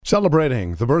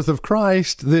Celebrating the birth of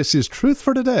Christ, this is Truth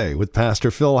for Today with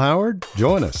Pastor Phil Howard.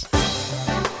 Join us.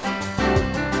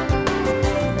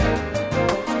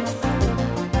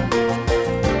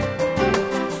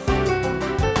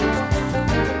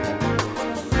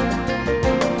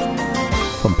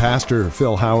 From Pastor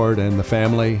Phil Howard and the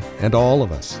family and all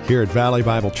of us here at Valley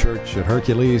Bible Church at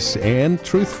Hercules and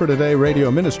Truth for Today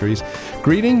Radio Ministries,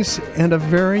 greetings and a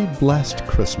very blessed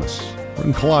Christmas. We're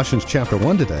in Colossians chapter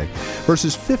 1 today,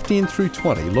 verses 15 through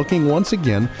 20, looking once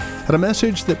again at a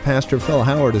message that Pastor Phil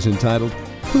Howard has entitled,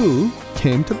 Who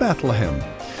Came to Bethlehem?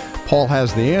 Paul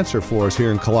has the answer for us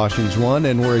here in Colossians 1,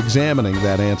 and we're examining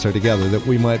that answer together that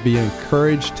we might be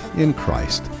encouraged in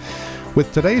Christ.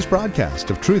 With today's broadcast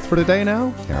of Truth for Today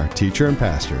now, our teacher and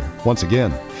pastor. Once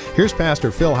again, here's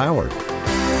Pastor Phil Howard.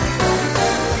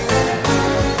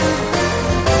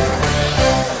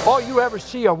 All you ever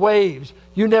see are waves.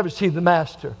 You never see the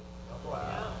master.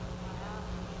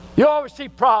 You always see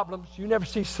problems. You never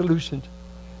see solutions.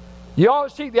 You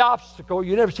always see the obstacle.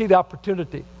 You never see the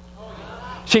opportunity.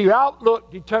 See, your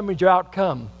outlook determines your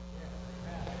outcome.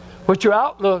 What's your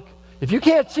outlook? If you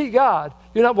can't see God,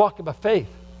 you're not walking by faith.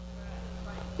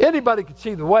 Anybody can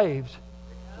see the waves.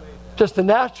 Just a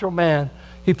natural man.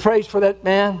 He prays for that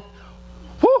man.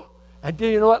 Whew! And do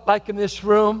you know what? Like in this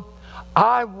room,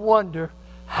 I wonder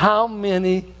how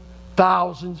many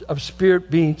thousands of spirit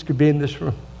beings could be in this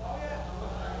room.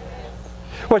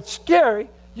 What's scary,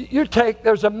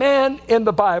 there's a man in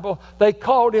the Bible, they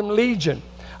called him Legion.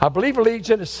 I believe a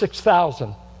legion is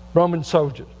 6,000 Roman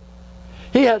soldiers.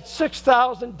 He had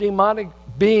 6,000 demonic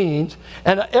beings,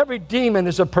 and every demon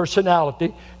is a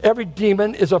personality. Every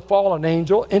demon is a fallen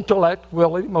angel, intellect,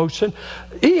 will, emotion.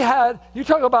 You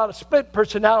talk about a split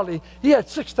personality, he had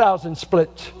 6,000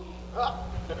 splits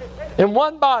in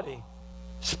one body,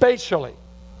 spatially.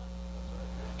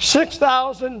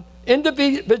 6,000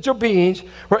 individual beings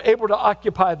were able to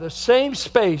occupy the same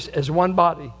space as one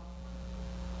body.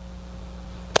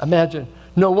 Imagine.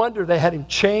 No wonder they had him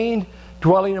chained,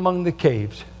 dwelling among the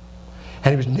caves.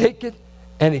 And he was naked,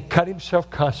 and he cut himself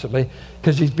constantly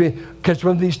because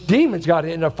when these demons got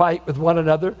in a fight with one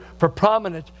another for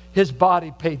prominence, his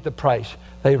body paid the price.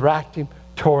 They racked him,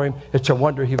 tore him. It's a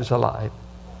wonder he was alive.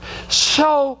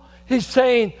 So he's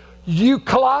saying, you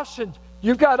Colossians,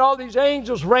 you've got all these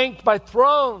angels ranked by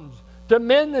thrones,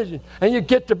 dominions, and you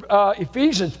get to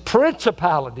Ephesians,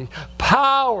 principalities,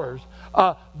 powers,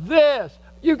 this.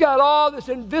 You got all this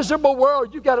invisible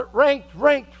world. You got it ranked.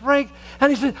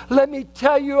 And he said, let me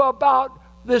tell you about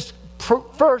this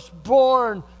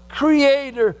firstborn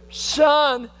creator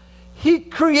son. He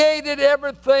created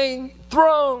everything,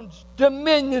 thrones,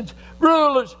 dominions,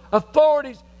 rulers,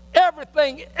 authorities,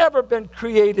 everything ever been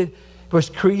created was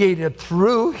created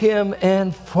through him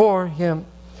and for him.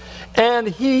 And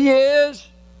he is,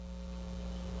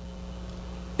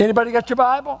 anybody got your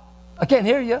Bible? I can't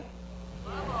hear you.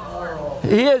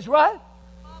 He is what?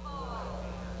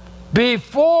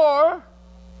 Before.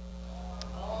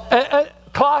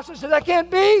 Colossians said, that can't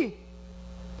be.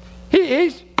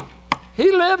 He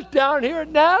lives down here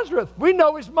in Nazareth. We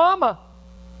know his mama.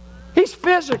 He's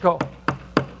physical.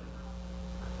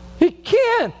 He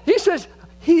can. He says,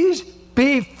 he's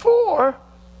before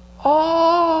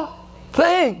all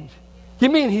things. You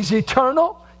mean he's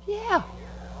eternal? Yeah.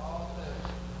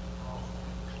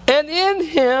 And in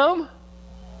him,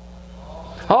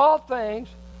 all things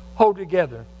hold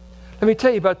together. Let me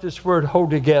tell you about this word,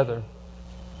 hold together.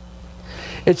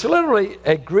 It's literally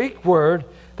a Greek word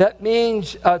that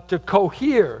means to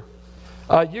cohere.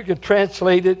 You could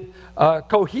translate it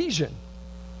cohesion.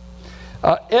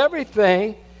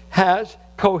 Everything has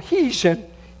cohesion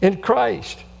in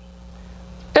Christ.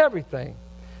 Everything.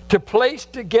 To place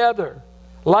together.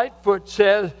 Lightfoot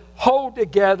says, hold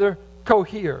together,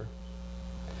 cohere.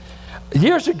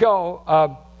 Years ago,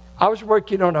 I was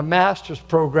working on a master's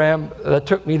program that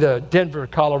took me to Denver,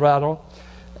 Colorado,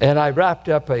 and I wrapped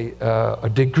up a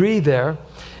degree there.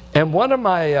 And one of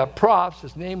my profs,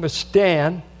 his name was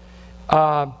Stan,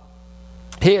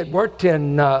 he had worked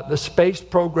in the space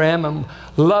program and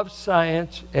loved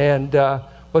science and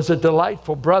was a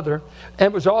delightful brother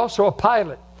and was also a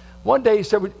pilot. One day he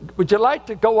said, would you like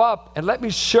to go up and let me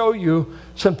show you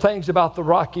some things about the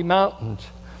Rocky Mountains?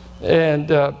 And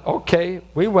okay,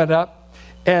 we went up.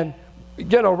 And,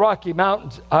 you know, Rocky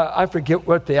Mountains, I forget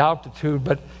what the altitude,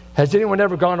 but has anyone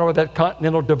ever gone over that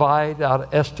Continental Divide out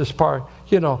of Estes Park?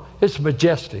 You know, it's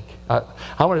majestic.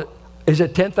 Is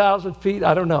it 10,000 feet?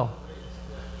 I don't know.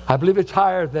 I believe it's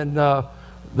higher than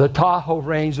the Tahoe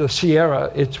range, the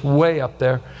Sierra. It's way up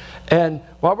there. And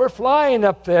while we're flying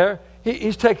up there,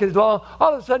 he's taking it along.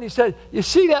 All of a sudden he said, you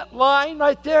see that line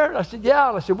right there? And I said, yeah.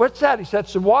 And I said, what's that? He said,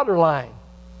 it's a water line.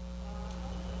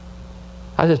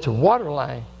 I said, it's a water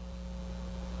line.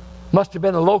 Must have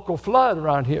been a local flood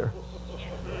around here.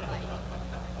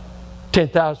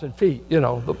 10,000 feet, you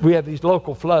know. We have these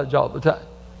local floods all the time.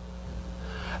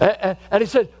 And he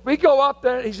said, we go up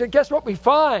there. He said, guess what we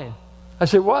find? I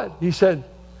said, what? He said,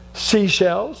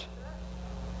 seashells,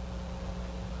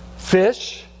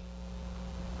 fish.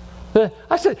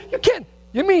 I said,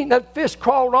 you mean that fish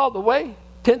crawled all the way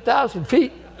 10,000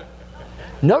 feet?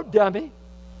 No, dummy.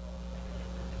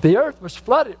 The earth was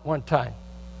flooded one time.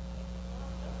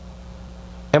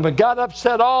 And when God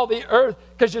upset all the earth,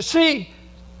 because you see,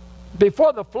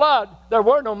 before the flood, there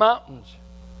were no mountains.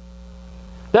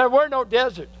 There were no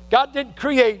deserts. God didn't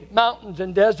create mountains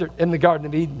and desert in the Garden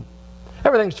of Eden.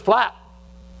 Everything's flat.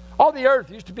 All the earth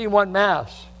used to be one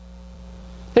mass.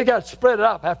 It got split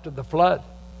up after the flood.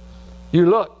 You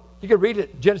look, you can read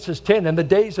it, Genesis 10, in the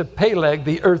days of Peleg,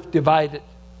 the earth divided.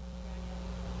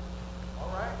 All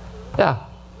right. Yeah.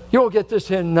 You won't get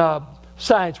this in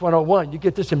Science 101. You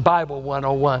get this in Bible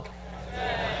 101.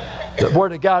 The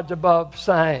Word of God's above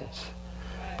science.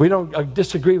 We don't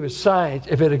disagree with science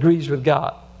if it agrees with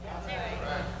God.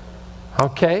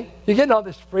 Okay? You're getting all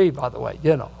this free, by the way,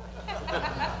 you know.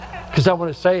 Because I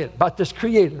want to say it about this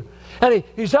Creator. And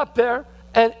he's up there,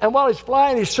 and while he's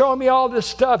flying, he's showing me all this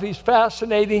stuff. He's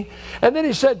fascinating. And then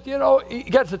he said, you know, he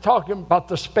got to talking about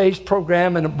the space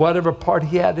program and whatever part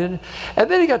he had in it. And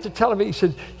then he got to telling me, he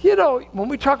said, you know, when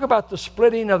we talk about the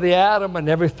splitting of the atom and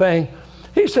everything,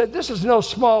 he said, this is no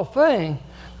small thing.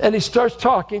 And he starts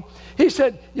talking. He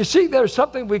said, you see, there's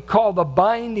something we call the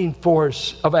binding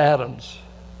force of atoms.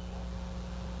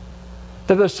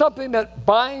 That there's something that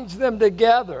binds them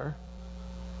together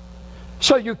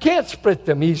so you can't split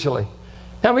them easily.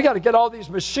 And we got to get all these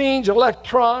machines,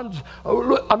 electrons.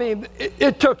 I mean,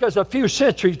 it took us a few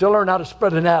centuries to learn how to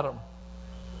split an atom.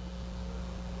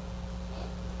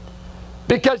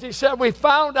 Because he said, we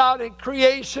found out in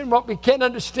creation what we can't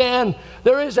understand.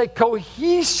 There is a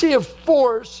cohesive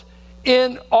force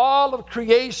in all of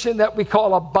creation that we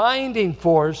call a binding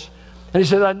force. And he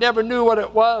said, I never knew what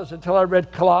it was until I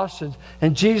read Colossians.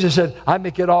 And Jesus said, I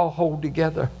make it all hold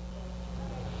together.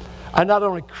 I not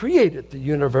only created the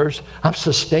universe, I'm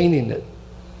sustaining it.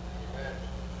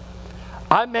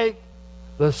 I make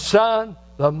the sun,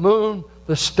 the moon,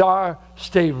 the star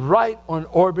stay right on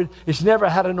orbit. It's never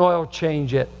had an oil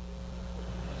change yet.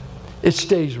 It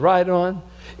stays right on.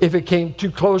 If it came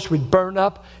too close, we'd burn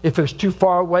up. If it was too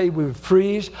far away, we would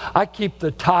freeze. I keep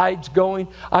the tides going.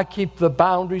 I keep the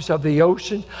boundaries of the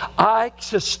ocean. I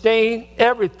sustain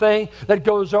everything that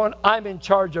goes on. I'm in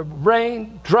charge of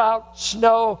rain, drought,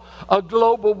 snow, a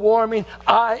global warming.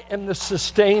 I am the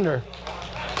sustainer.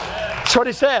 That's what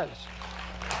he says.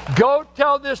 Go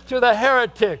tell this to the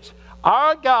heretics.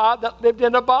 Our God that lived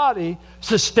in a body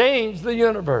sustains the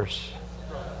universe.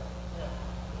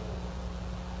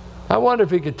 I wonder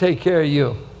if he could take care of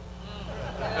you.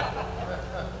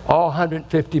 All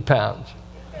 150 pounds.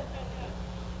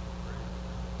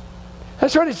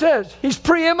 That's what he says. He's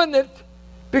preeminent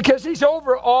because he's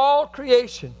over all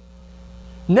creation.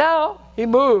 Now he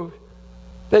moved.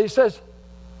 That he says,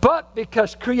 but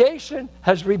because creation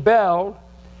has rebelled,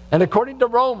 and according to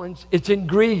Romans, it's in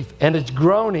grief and it's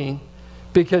groaning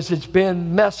because it's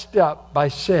been messed up by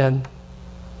sin.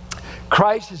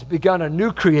 Christ has begun a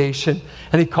new creation,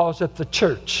 and he calls it the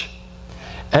church.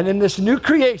 And in this new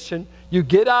creation, you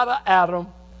get out of Adam,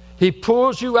 he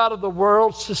pulls you out of the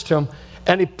world system,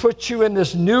 and he puts you in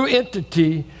this new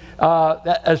entity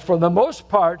that, as for the most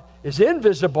part, is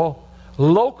invisible.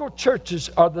 Local churches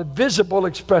are the visible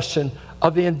expression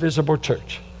of the invisible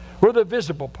church. We're the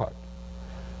visible part.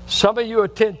 Some of you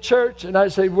attend church, and I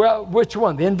say, well, which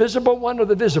one? The invisible one or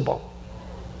the visible?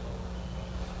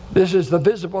 This is the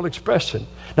visible expression.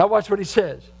 Now watch what he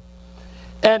says.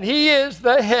 And he is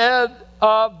the head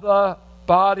of the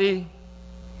body,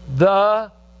 the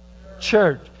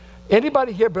church.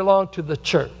 Anybody here belong to the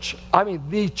church? I mean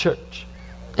the church.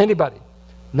 Anybody?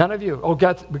 None of you. Oh,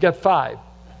 we got 5.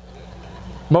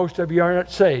 Most of you aren't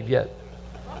saved yet.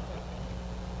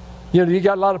 You know, you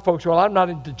got a lot of folks, well, I'm not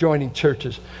into joining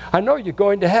churches. I know you're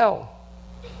going to hell.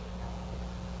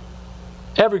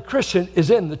 Every Christian is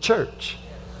in the church.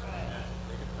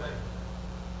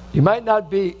 You might not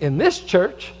be in this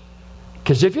church,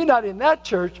 because if you're not in that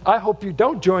church, I hope you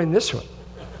don't join this one.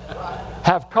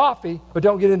 Have coffee, but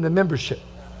don't get in the membership.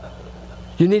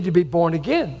 You need to be born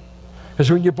again.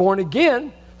 Because when you're born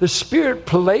again, the Spirit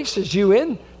places you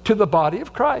into the body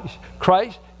of Christ.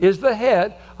 Christ is the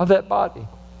head of that body.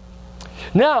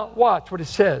 Now, watch what it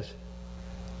says.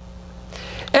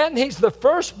 And he's the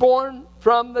firstborn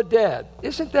from the dead.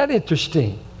 Isn't that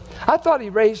interesting? I thought he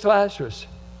raised Lazarus.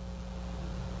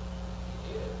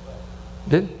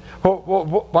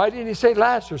 Why didn't he say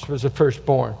Lazarus was the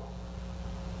firstborn?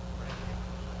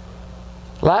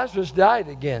 Lazarus died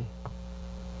again.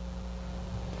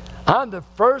 I'm the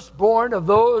firstborn of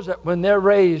those that when they're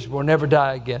raised will never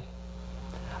die again.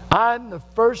 I'm the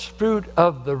first fruit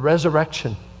of the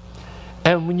resurrection.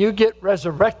 And when you get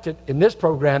resurrected in this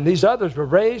program, these others were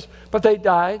raised, but they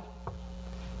died.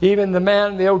 Even the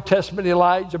man in the Old Testament,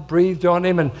 Elijah, breathed on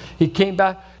him and he came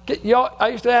back. I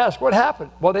used to ask, what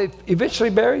happened? Well, they eventually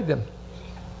buried them.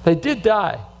 They did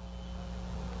die.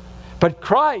 But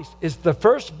Christ is the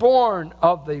firstborn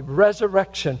of the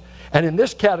resurrection. And in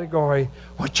this category,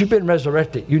 once you've been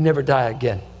resurrected, you never die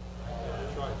again.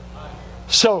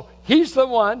 So he's the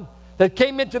one that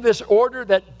came into this order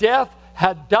that death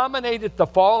had dominated the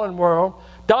fallen world,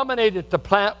 dominated the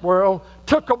plant world,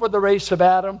 took over the race of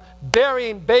Adam,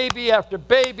 burying baby after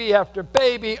baby after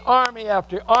baby, army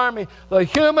after army. The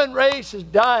human race is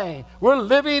dying. We're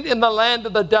living in the land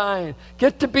of the dying.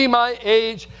 Get to be my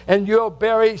age and you'll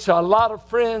bury a lot of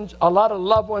friends, a lot of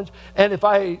loved ones. And if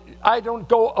I don't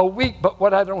go a week, but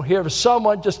what I don't hear is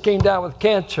someone just came down with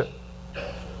cancer.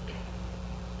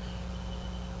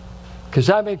 Because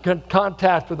I'm in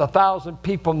contact with 1,000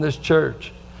 people in this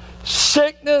church.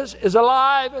 Sickness is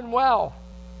alive and well.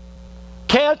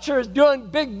 Cancer is doing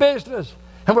big business.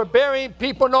 And we're burying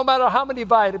people no matter how many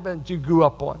vitamins you grew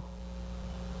up on.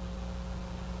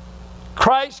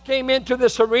 Christ came into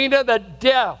this arena that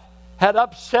death had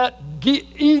upset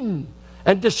Eden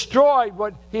and destroyed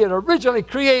what he had originally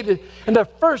created. And the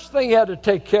first thing he had to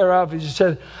take care of is he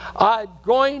said, I'm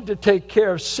going to take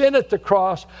care of sin at the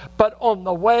cross, but on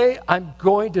the way I'm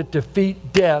going to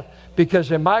defeat death,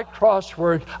 because in my cross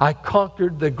work I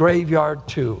conquered the graveyard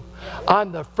too.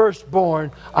 I'm the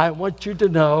firstborn, I want you to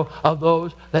know, of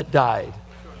those that died.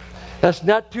 That's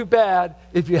not too bad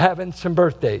if you're having some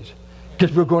birthdays,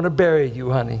 because we're going to bury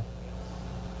you, honey.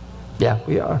 Yeah,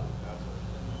 we are.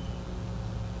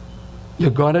 You're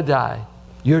going to die.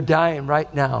 You're dying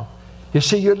right now. You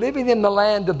see, you're living in the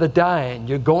land of the dying.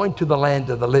 You're going to the land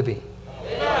of the living.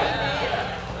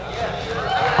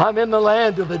 I'm in the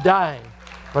land of the dying,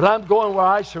 but I'm going where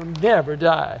I shall never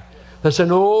die. There's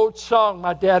an old song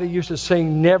my daddy used to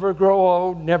sing, never grow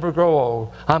old, never grow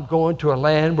old. I'm going to a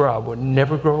land where I will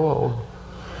never grow old.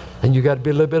 And you got to be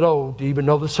a little bit old to even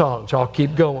know the song, so I'll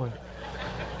keep going.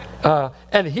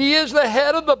 And he is the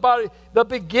head of the body, the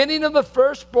beginning of the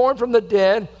firstborn from the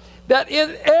dead, that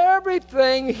in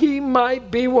everything he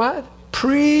might be what?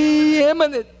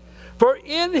 Preeminent. For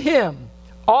in him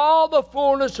all the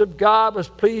fullness of God was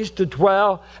pleased to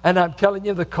dwell. And I'm telling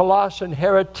you, the Colossian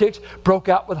heretics broke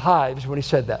out with hives when he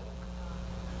said that.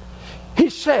 He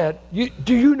said,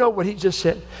 do you know what he just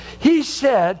said? He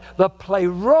said the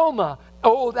pleroma.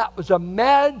 Oh, that was a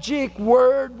magic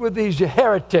word with these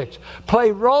heretics.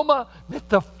 Pleroma meant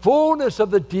the fullness of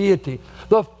the deity,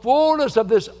 the fullness of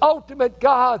this ultimate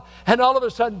God. And all of a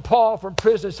sudden, Paul from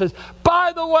prison says,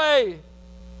 by the way,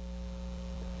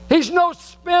 he's no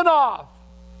spin-off.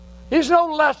 He's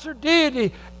no lesser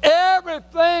deity.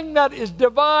 Everything that is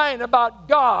divine about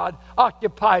God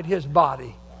occupied his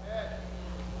body.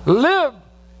 Lived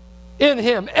in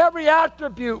him. Every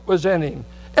attribute was in him.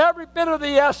 Every bit of the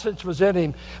essence was in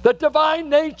him. The divine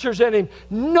nature's in him.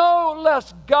 No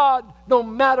less God, no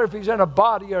matter if he's in a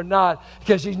body or not,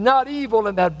 because he's not evil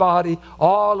in that body.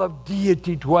 All of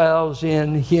deity dwells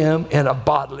in him in a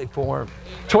bodily form.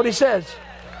 That's what he says.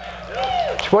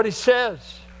 That's what he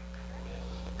says.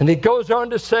 And he goes on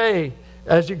to say,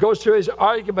 as he goes through his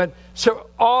argument, so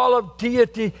all of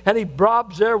deity, and he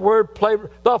robs their word play,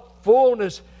 the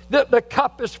fullness. The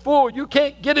cup is full. You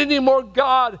can't get any more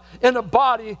God in a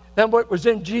body than what was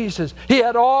in Jesus. He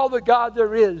had all the God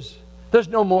there is. There's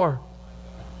no more.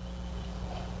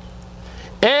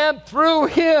 And through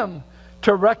him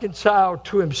to reconcile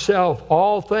to himself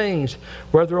all things,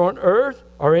 whether on earth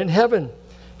or in heaven.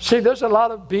 See, there's a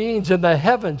lot of beings in the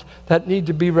heavens that need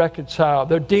to be reconciled.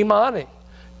 They're demonic.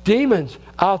 Demons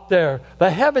out there.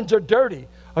 The heavens are dirty.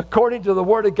 According to the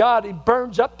Word of God, he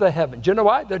burns up the heavens. You know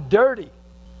why? They're dirty.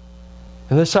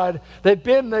 And this side, they've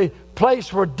been the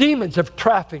place where demons have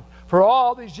trafficked for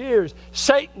all these years.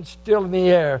 Satan's still in the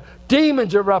air.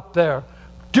 Demons are up there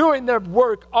doing their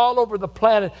work all over the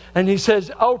planet. And he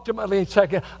says, ultimately, in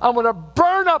second, I'm going to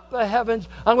burn up the heavens.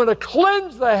 I'm going to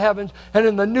cleanse the heavens. And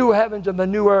in the new heavens and the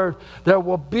new earth, there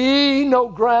will be no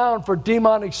ground for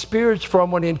demonic spirits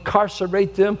from when he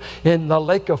incarcerate them in the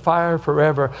lake of fire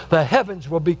forever. The heavens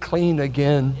will be clean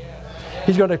again.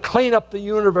 He's going to clean up the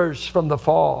universe from the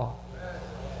fall.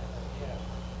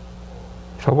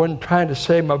 If I wasn't trying to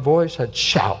save my voice, I'd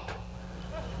shout.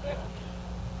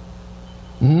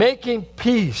 Making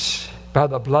peace by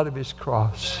the blood of his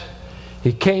cross.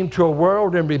 He came to a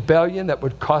world in rebellion that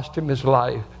would cost him his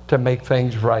life to make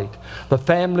things right. The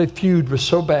family feud was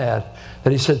so bad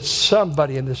that he said,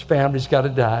 somebody in this family's got to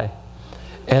die.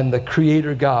 And the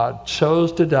Creator God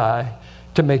chose to die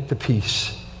to make the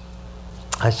peace.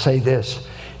 I say this,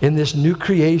 in this new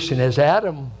creation, as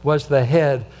Adam was the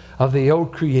head of the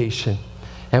old creation,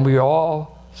 and we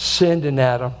all sinned in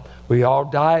Adam, we all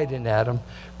died in Adam,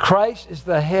 Christ is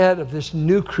the head of this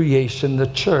new creation, the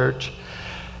church.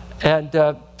 And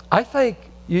I think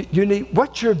you need,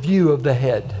 what's your view of the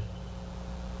head?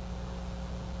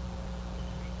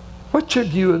 What's your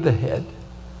view of the head?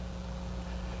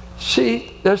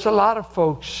 See, there's a lot of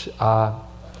folks,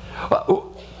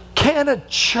 can a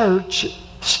church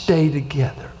stay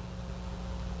together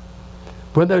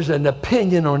when there's an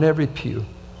opinion on every pew?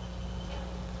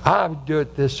 I would do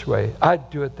it this way. I'd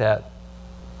do it that.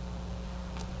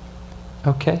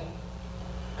 Okay?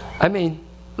 I mean,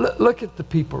 look at the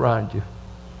people around you.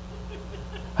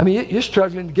 I mean, you're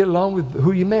struggling to get along with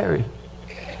who you marry.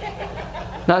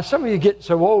 Now, some of you get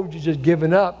so old, you're just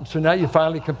giving up, and so now you're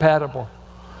finally compatible.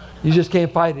 You just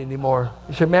can't fight anymore.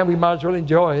 You say, man, we might as well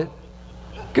enjoy it.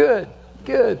 Good,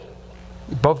 good.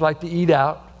 You both like to eat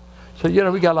out. So,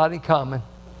 we got a lot in common.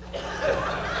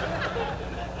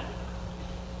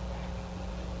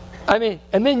 I mean,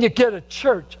 and then you get a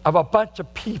church of a bunch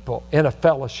of people in a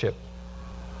fellowship.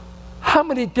 How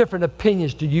many different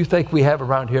opinions do you think we have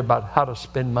around here about how to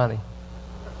spend money?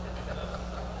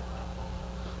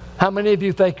 How many of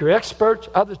you think you're experts?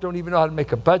 Others don't even know how to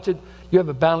make a budget. You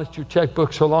haven't balanced your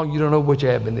checkbook so long you don't know what you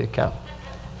have in the account.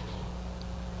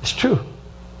 It's true.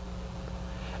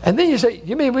 And then you say,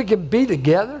 you mean we can be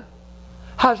together?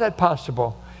 How's that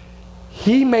possible?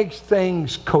 He makes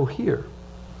things cohere.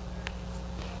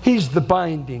 He's the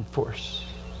binding force.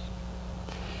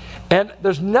 And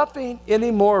there's nothing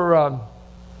any more,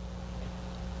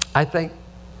 I think,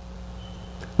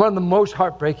 one of the most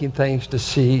heartbreaking things to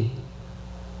see.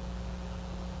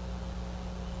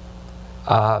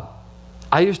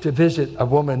 I used to visit a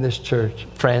woman in this church,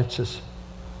 Frances.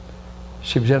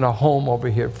 She was in a home over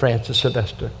here, Frances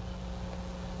Sylvester.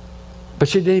 But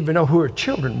she didn't even know who her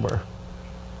children were.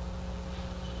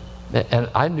 And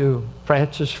I knew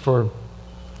Frances for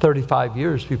 35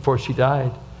 years before she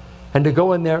died. And to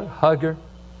go in there, hug her.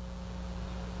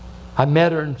 I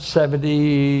met her in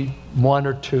 71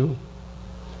 or 2.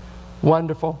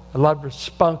 Wonderful. I loved her.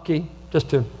 Spunky.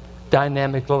 Just a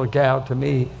dynamic little gal to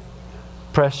me.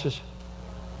 Precious.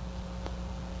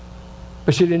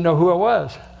 But she didn't know who I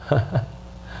was.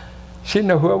 She didn't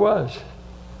know who I was.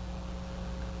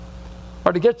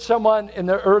 Or to get someone in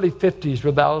their early 50s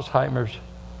with Alzheimer's.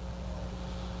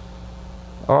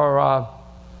 Or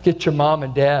get your mom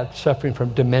and dad suffering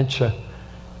from dementia.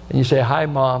 And you say, hi,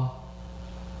 Mom.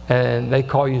 And they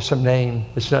call you some name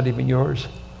that's not even yours.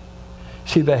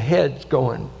 See, the head's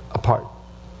going apart.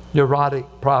 Neurotic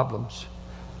problems.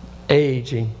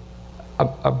 Aging.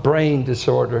 A brain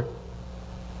disorder.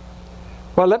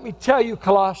 Well, let me tell you,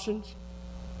 Colossians,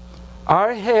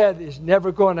 our head is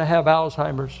never going to have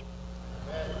Alzheimer's.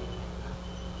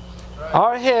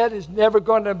 Our head is never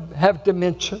going to have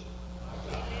dementia.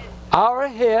 Our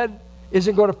head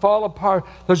isn't going to fall apart.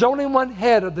 There's only one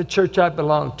head of the church I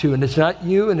belong to, and it's not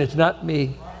you and it's not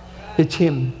me. It's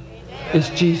Him. It's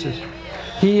Jesus.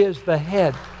 He is the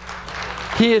head.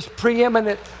 He is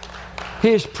preeminent.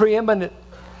 He is preeminent.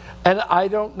 And I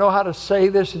don't know how to say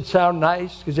this and sound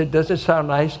nice, because it doesn't sound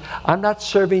nice. I'm not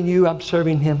serving you, I'm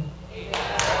serving Him.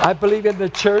 I believe in the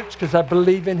church because I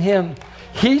believe in Him.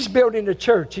 He's building the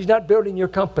church. He's not building your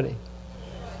company.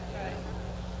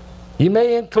 You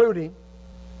may include Him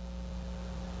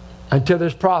until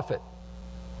there's profit.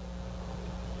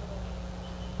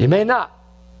 You may not.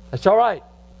 That's all right.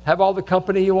 Have all the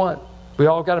company you want. We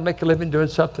all got to make a living doing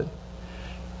something.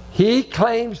 He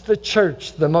claims the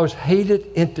church, the most hated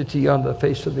entity on the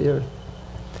face of the earth.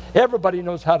 Everybody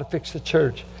knows how to fix the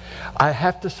church. I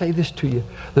have to say this to you.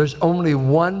 There's only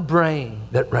one brain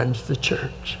that runs the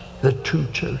church, the true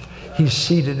church. He's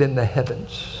seated in the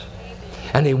heavens.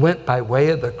 And He went by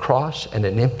way of the cross and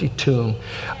an empty tomb.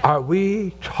 Are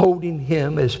we holding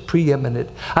Him as preeminent?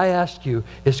 I ask you,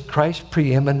 is Christ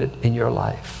preeminent in your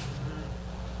life?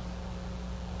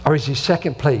 Or is He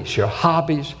second place? Your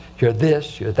hobbies, you're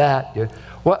this, you're that.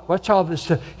 What's all this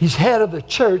stuff? He's head of the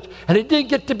church, and He didn't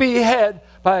get to be head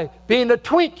by being a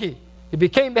Twinkie. He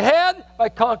became head by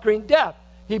conquering death.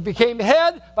 He became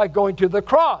head by going to the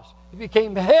cross. He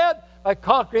became head by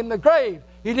conquering the grave.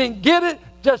 He didn't get it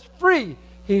just free.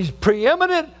 He's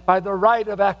preeminent by the right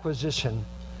of acquisition.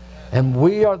 And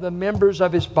we are the members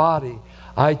of His body.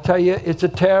 I tell you, it's a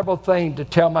terrible thing to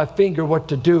tell my finger what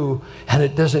to do and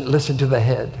it doesn't listen to the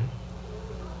head.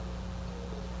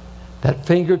 That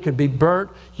finger can be burnt.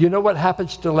 You know what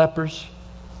happens to lepers?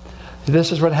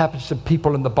 This is what happens to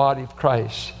people in the body of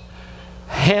Christ.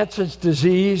 Hansen's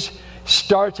disease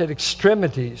starts at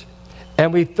extremities.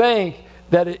 And we think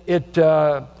that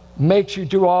it makes you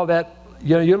do all that.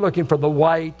 You know, you're looking for the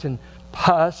white and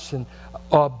pus and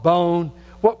bone.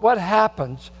 What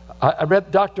happens? I read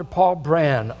Dr. Paul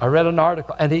Brand. I read an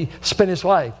article, and he spent his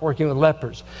life working with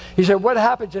lepers. He said what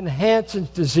happens in Hansen's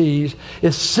disease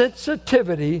is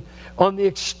sensitivity on the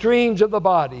extremes of the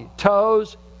body.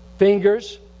 Toes,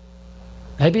 fingers,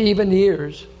 maybe even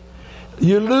ears.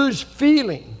 You lose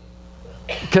feeling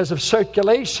because of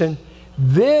circulation.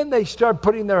 Then they start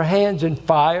putting their hands in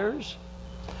fires.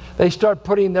 They start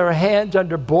putting their hands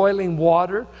under boiling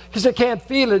water because they can't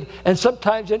feel it. And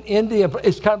sometimes in India,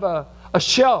 it's kind of a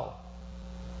show.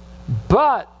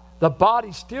 But the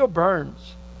body still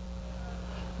burns.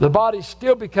 The body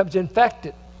still becomes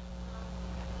infected.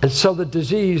 And so the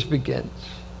disease begins.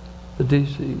 The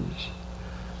disease.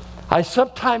 I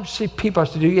sometimes see people, I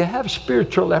say, do you have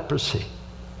spiritual leprosy?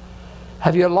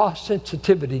 Have you lost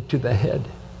sensitivity to the head?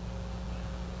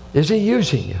 Is He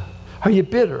using you? Are you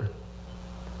bitter?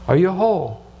 Are you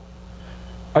whole?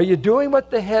 Are you doing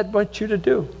what the head wants you to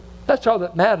do? That's all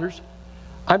that matters.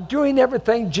 I'm doing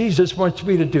everything Jesus wants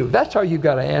me to do. That's all you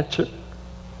got to answer.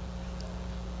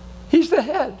 He's the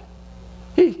head.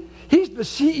 He's the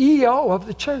CEO of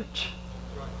the church.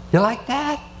 You like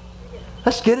that?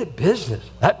 Let's get it business.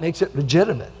 That makes it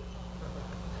legitimate.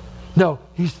 No,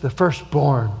 He's the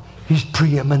firstborn. He's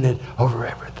preeminent over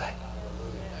everything.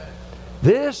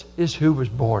 This is who was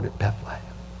born at Bethlehem.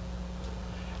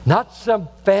 Not some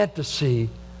fantasy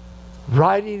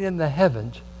riding in the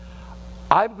heavens.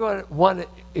 I'm going to want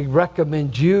to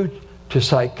recommend you to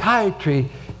psychiatry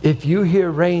if you hear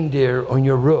reindeer on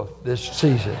your roof this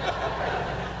season.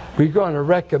 We're going to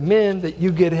recommend that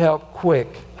you get help quick.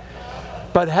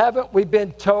 But haven't we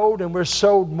been told, and we're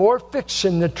sold more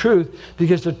fiction than truth,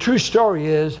 because the true story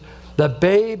is the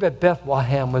babe at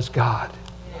Bethlehem was God.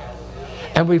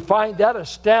 And we find that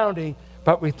astounding,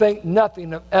 but we think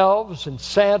nothing of elves and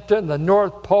Santa and the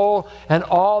North Pole and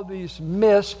all these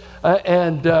myths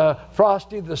and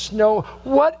Frosty the Snow.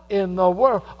 What in the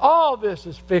world? All this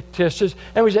is fictitious.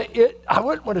 And we say, I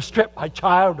wouldn't want to strip my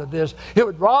child of this. It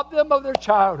would rob them of their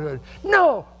childhood.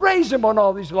 No, raise them on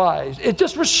all these lies. It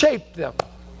just reshaped them.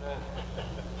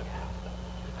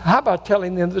 How about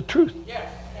telling them the truth?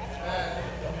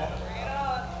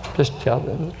 Just tell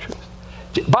them the truth.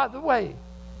 By the way,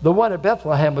 the one at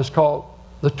Bethlehem was called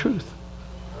the truth.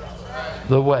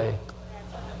 The way.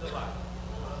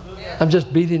 I'm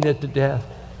just beating it to death.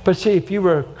 But see, if you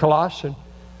were a Colossian,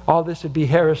 all this would be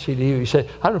heresy to you. You say,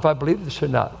 I don't know if I believe this or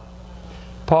not.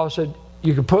 Paul said,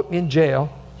 you can put me in jail,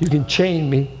 you can chain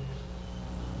me,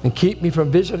 and keep me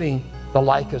from visiting the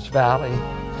Lycus Valley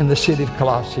and the city of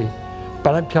Colossae.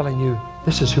 But I'm telling you,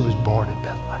 this is who was born in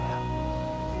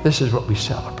Bethlehem. This is what we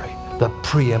celebrate, the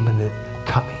preeminent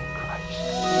coming Christ.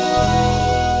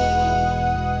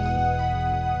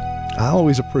 I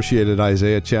always appreciated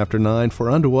Isaiah chapter 9, for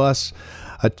unto us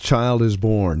a child is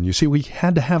born. You see, we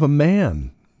had to have a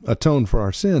man atone for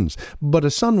our sins, but a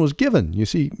son was given. You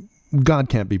see, God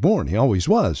can't be born. He always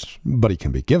was, but He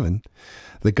can be given.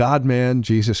 The God-man,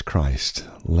 Jesus Christ,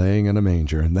 laying in a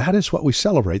manger, and that is what we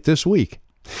celebrate this week.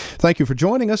 Thank you for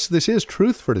joining us. This is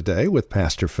Truth for Today with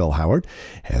Pastor Phil Howard.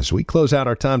 As we close out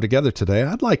our time together today,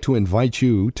 I'd like to invite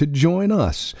you to join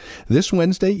us this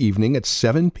Wednesday evening at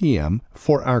 7 p.m.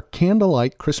 for our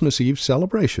Candlelight Christmas Eve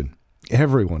celebration.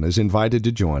 Everyone is invited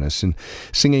to join us in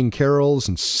singing carols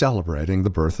and celebrating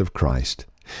the birth of Christ.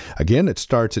 Again, it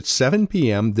starts at 7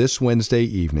 p.m. this Wednesday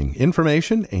evening.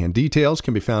 Information and details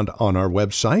can be found on our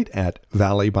website at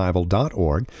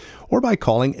valleybible.org or by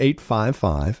calling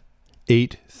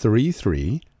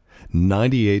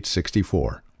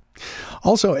 855-833-9864.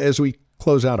 Also, as we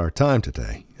close out our time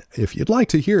today, if you'd like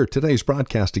to hear today's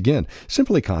broadcast again,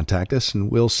 simply contact us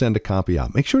and we'll send a copy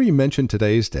out. Make sure you mention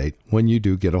today's date when you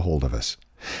do get a hold of us.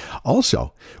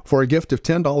 Also, for a gift of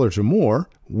 $10 or more,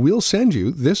 we'll send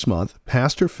you this month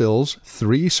Pastor Phil's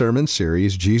 3-sermon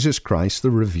series, Jesus Christ,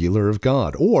 the Revealer of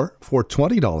God. Or for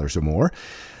 $20 or more,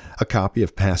 a copy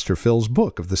of Pastor Phil's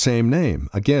book of the same name.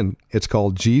 Again, it's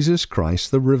called Jesus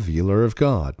Christ, the Revealer of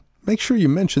God. Make sure you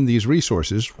mention these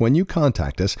resources when you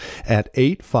contact us at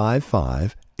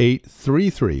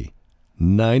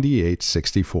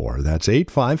 855-833-9864. That's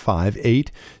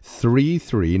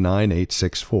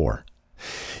 855-833-9864.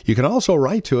 You can also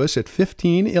write to us at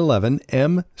 1511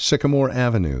 M. Sycamore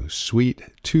Avenue, Suite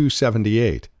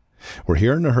 278. We're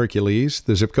here in the Hercules.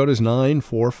 The zip code is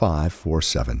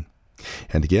 94547.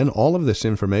 And again, all of this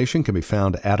information can be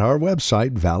found at our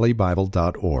website,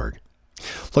 valleybible.org.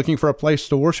 Looking for a place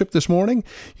to worship this morning?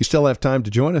 You still have time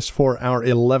to join us for our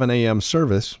 11 a.m.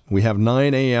 service. We have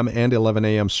 9 a.m. and 11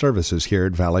 a.m. services here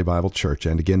at Valley Bible Church.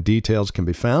 And again, details can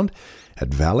be found at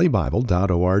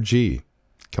valleybible.org.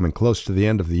 Coming close to the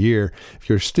end of the year, if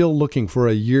you're still looking for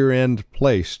a year-end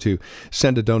place to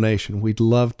send a donation, we'd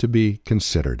love to be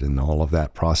considered in all of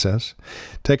that process.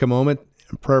 Take a moment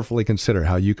and prayerfully consider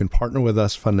how you can partner with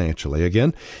us financially.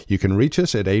 Again, you can reach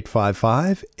us at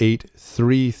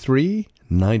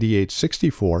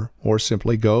 855-833-9864 or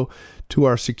simply go to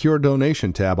our secure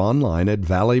donation tab online at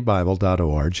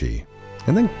valleybible.org.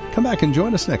 And then come back and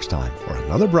join us next time for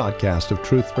another broadcast of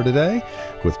Truth for Today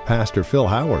with Pastor Phil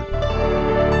Howard.